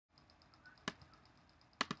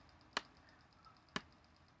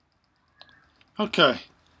Okay,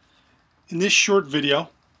 in this short video,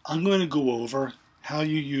 I'm going to go over how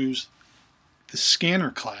you use the scanner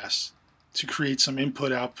class to create some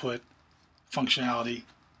input-output functionality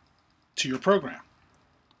to your program.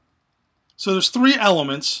 So there's three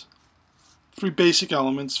basic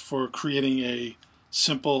elements for creating a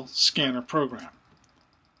simple scanner program.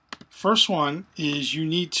 First one is you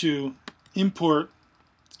need to import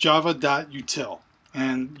java.util.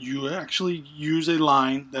 And you actually use a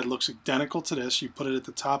line that looks identical to this. You put it at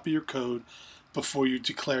the top of your code before you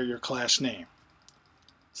declare your class name.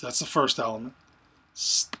 So that's the first element.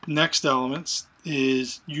 Next element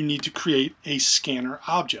is you need to create a scanner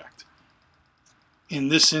object. In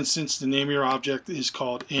this instance, the name of your object is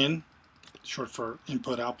called in, short for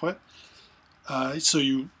input-output.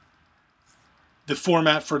 The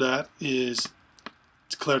format for that is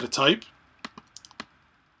declare the type,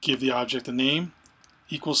 give the object a name,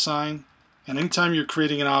 equal sign, and anytime you're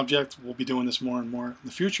creating an object, we'll be doing this more and more in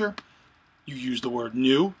the future, you use the word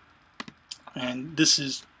new, and this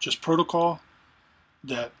is just protocol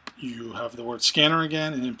that you have the word scanner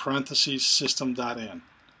again, and in parentheses system.in.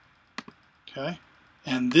 Okay,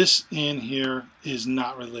 and this in here is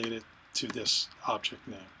not related to this object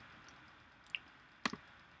name.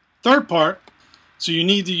 Third part, so you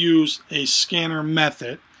need to use a scanner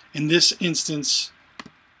method. In this instance,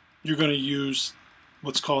 you're going to use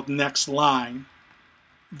what's called next line.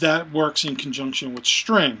 That works in conjunction with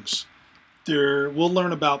strings. We'll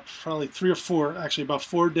learn about probably about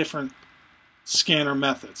four different scanner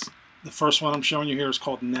methods. The first one I'm showing you here is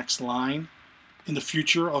called next line. In the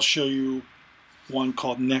future, I'll show you one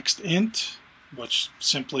called next int, which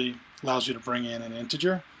simply allows you to bring in an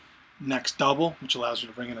integer. Next double, which allows you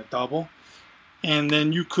to bring in a double. And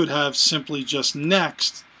then you could have simply just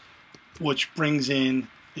next, which brings in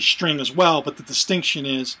a string as well, but the distinction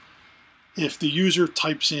is if the user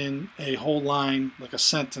types in a whole line, like a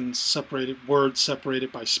sentence, words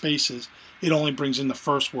separated by spaces, it only brings in the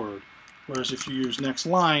first word. Whereas if you use next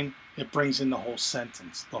line, it brings in the whole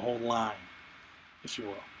sentence, the whole line, if you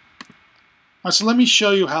will. All right, so let me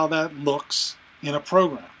show you how that looks in a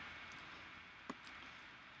program.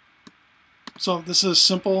 So this is a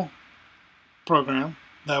simple program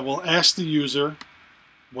that will ask the user,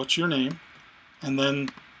 what's your name? And then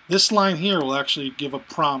this line here will actually give a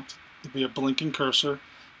prompt. It'll be a blinking cursor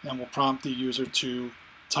and will prompt the user to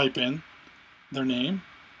type in their name.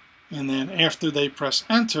 And then after they press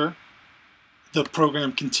enter, the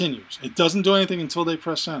program continues. It doesn't do anything until they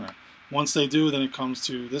press enter. Once they do, then it comes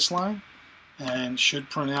to this line and should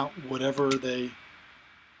print out whatever they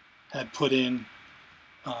had put in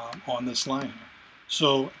on this line here.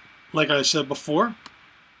 So like I said before,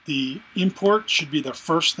 the import should be the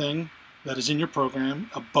first thing that is in your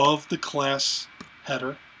program above the class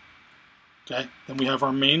header. Okay, then we have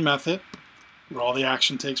our main method where all the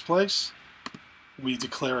action takes place. We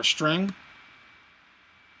declare a string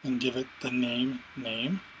and give it the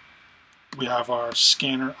name. We have our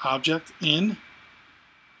scanner object in.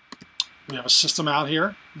 We have a system out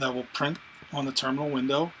here that will print on the terminal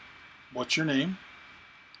window, what's your name?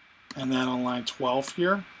 And then on line 12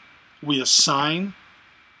 here, we assign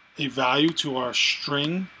a value to our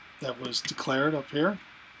string that was declared up here,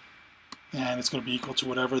 and it's going to be equal to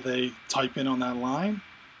whatever they type in on that line,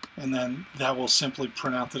 and then that will simply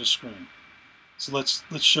print out to the screen. So let's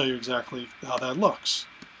show you exactly how that looks.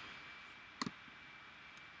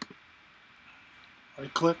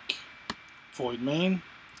 Right click, void main,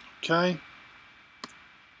 okay,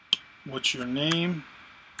 what's your name?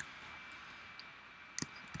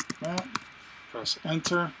 Press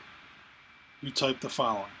enter, you type the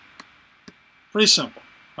following. Pretty simple,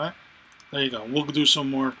 right? There you go. We'll do some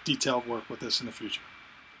more detailed work with this in the future.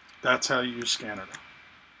 That's how you use Scanner.